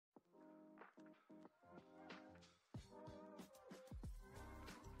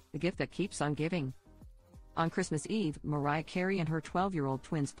the gift that keeps on giving. On Christmas Eve, Mariah Carey and her 12-year-old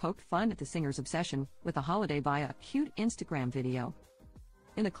twins poked fun at the singer's obsession with the holiday via a cute Instagram video.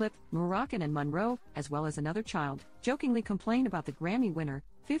 In the clip, Moroccan and Monroe, as well as another child, jokingly complain about the Grammy winner,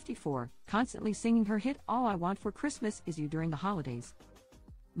 54, constantly singing her hit "All I Want for Christmas Is You" during the holidays.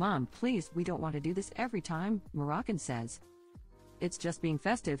 "Mom, please, we don't want to do this every time," Moroccan says. "It's just being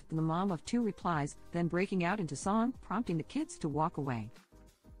festive," the mom of two replies, then breaking out into song, prompting the kids to walk away.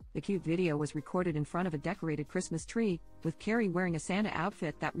 The cute video was recorded in front of a decorated Christmas tree, with Carey wearing a Santa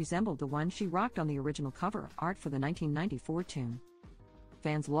outfit that resembled the one she rocked on the original cover art for the 1994 tune.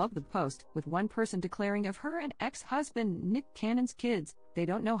 Fans loved the post, with one person declaring of her and ex-husband Nick Cannon's kids, "They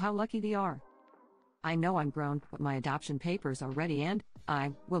don't know how lucky they are. I know I'm grown, but my adoption papers are ready and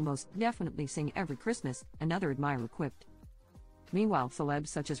I will most definitely sing every Christmas," another admirer quipped. Meanwhile, celebs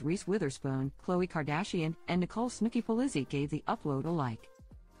such as Reese Witherspoon, Khloe Kardashian, and Nicole Snooki Polizzi gave the upload a like.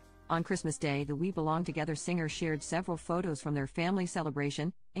 On Christmas Day, the We Belong Together singer shared several photos from their family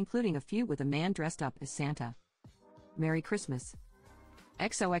celebration, including a few with a man dressed up as Santa. "Merry Christmas.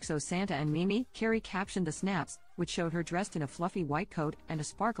 XOXO Santa and Mimi," Carey captioned the snaps, which showed her dressed in a fluffy white coat and a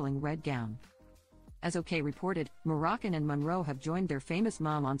sparkling red gown. As OK reported, Moroccan and Monroe have joined their famous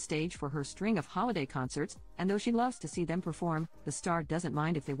mom on stage for her string of holiday concerts, and though she loves to see them perform, the star doesn't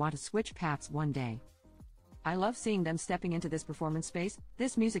mind if they want to switch paths one day. "I love seeing them stepping into this performance space,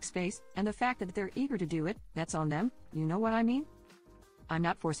 this music space, and the fact that they're eager to do it, that's on them, you know what I mean? I'm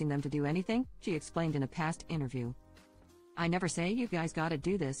not forcing them to do anything," she explained in a past interview. "I never say you guys gotta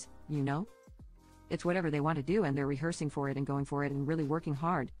do this, you know? It's whatever they want to do and they're rehearsing for it and going for it and really working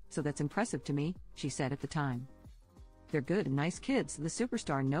hard, so that's impressive to me," she said at the time. "They're good and nice kids," the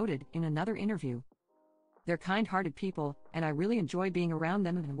superstar noted in another interview. "They're kind-hearted people, and I really enjoy being around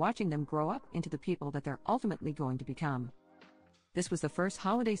them and watching them grow up into the people that they're ultimately going to become." This was the first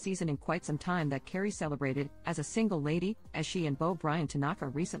holiday season in quite some time that Carey celebrated as a single lady, as she and beau Brian Tanaka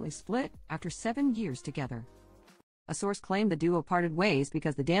recently split after 7 years together. A source claimed the duo parted ways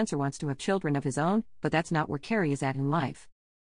because the dancer wants to have children of his own, but that's not where Carey is at in life.